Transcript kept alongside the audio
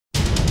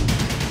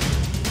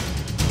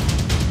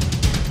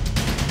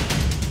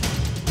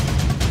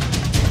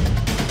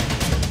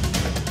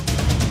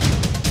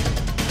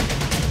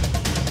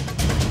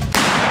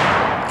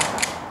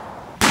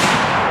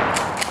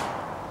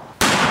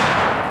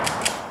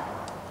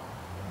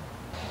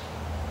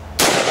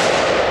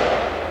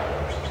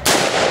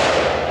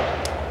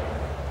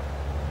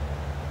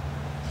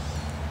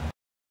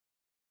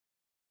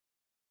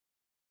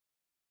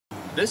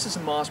This is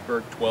a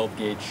Mossberg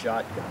 12-gauge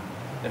shotgun.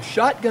 Now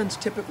shotguns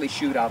typically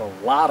shoot out a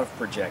lot of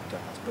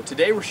projectiles, but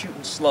today we're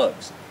shooting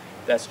slugs.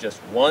 That's just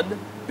one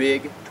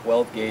big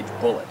 12-gauge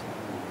bullet.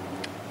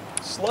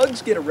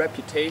 Slugs get a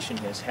reputation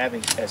as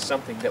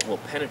something that will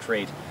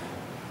penetrate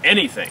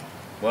anything.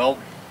 Well,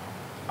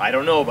 I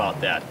don't know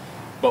about that,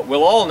 but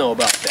we'll all know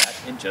about that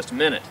in just a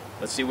minute.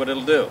 Let's see what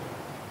it'll do.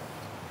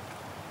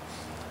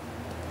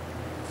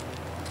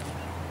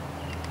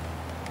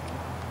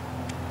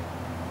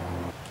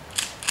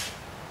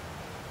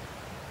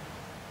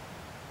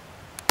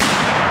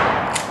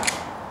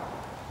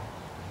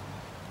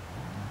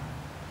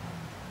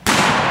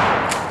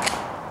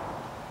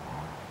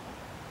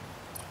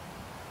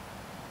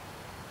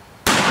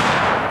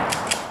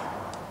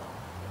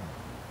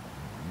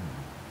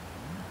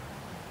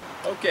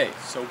 Okay,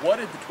 so what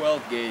did the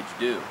 12 gauge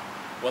do?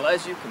 Well,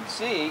 as you can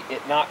see,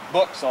 it knocked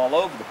books all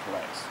over the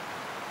place.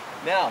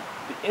 Now,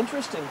 the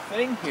interesting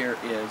thing here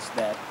is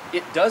that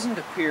it doesn't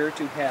appear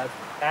to have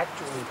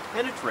actually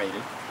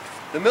penetrated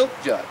the milk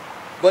jug,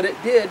 but it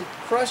did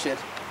crush it,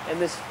 and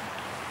this,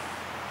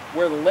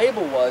 where the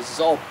label was, is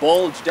all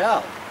bulged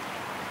out.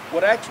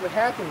 What actually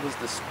happened was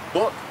this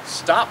book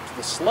stopped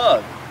the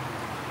slug,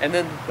 and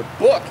then the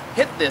book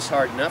hit this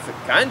hard enough, it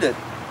kind of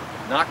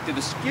knocked it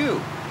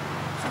askew.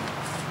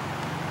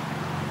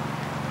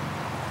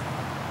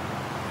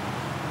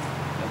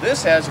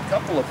 This has a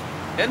couple of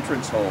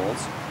entrance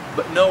holes,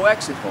 but no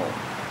exit hole.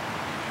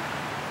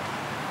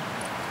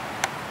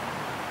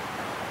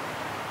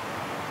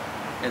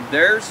 And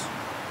there's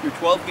your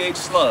 12-gauge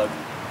slug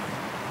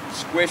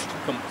squished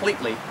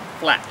completely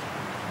flat.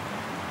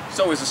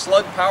 So is a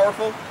slug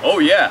powerful? Oh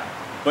yeah,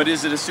 but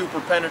is it a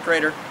super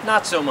penetrator?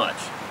 Not so much.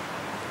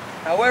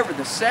 However,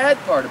 the sad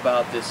part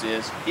about this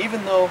is,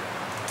 even though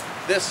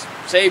this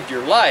saved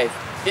your life,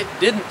 it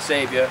didn't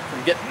save you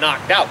from getting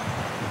knocked out.